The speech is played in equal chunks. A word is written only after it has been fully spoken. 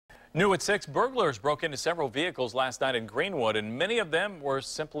New at 6, burglars broke into several vehicles last night in Greenwood, and many of them were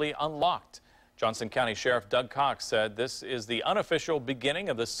simply unlocked. Johnson County Sheriff Doug Cox said this is the unofficial beginning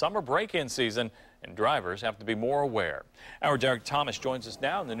of the summer break-in season, and drivers have to be more aware. Our Derek Thomas joins us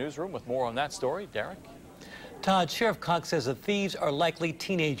now in the newsroom with more on that story. Derek? Todd, Sheriff Cox says the thieves are likely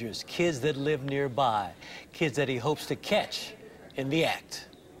teenagers, kids that live nearby, kids that he hopes to catch in the act.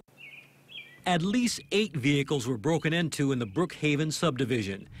 At least 8 vehicles were broken into in the Brookhaven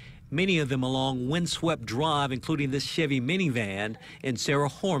subdivision, many of them along Windswept Drive, including this Chevy minivan in Sarah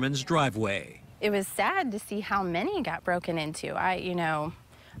Horman's driveway. It was sad to see how many got broken into.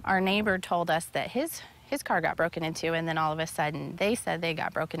 Our neighbor told us that his car got broken into, and then all of a sudden they said they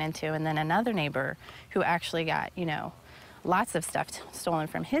got broken into, and then another neighbor who actually got, lots of stuff stolen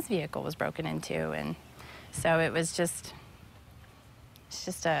from his vehicle was broken into, and so it's just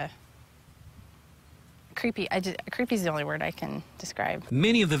a creepy. Creepy is the only word I can describe.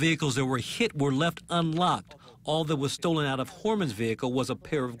 Many of the vehicles that were hit were left unlocked. All that was stolen out of Horman's vehicle was a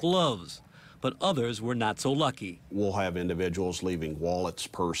pair of gloves, but others were not so lucky. We'll have individuals leaving wallets,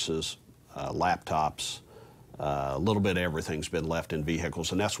 purses, laptops, a little bit of everything's been left in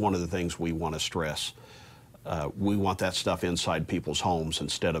vehicles, and that's one of the things we want to stress. We want that stuff inside people's homes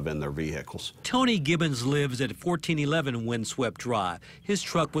instead of in their vehicles. Tony Gibbons lives at 1411 Windswept Drive. His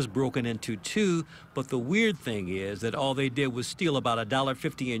truck was broken into too, but the weird thing is that all they did was steal about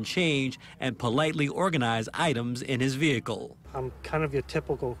 $1.50 in change and politely organize items in his vehicle. I'm kind of your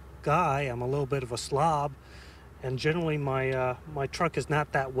typical guy. I'm a little bit of a slob, and generally my truck is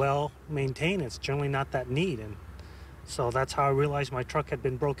not that well maintained. It's generally not that neat, and so that's how I realized my truck had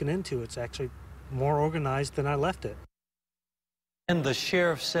been broken into. It's actually more organized than I left it. And the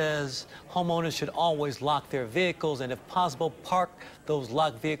sheriff says homeowners should always lock their vehicles and, if possible, park those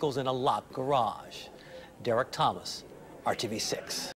locked vehicles in a locked garage. Derek Thomas, RTV6.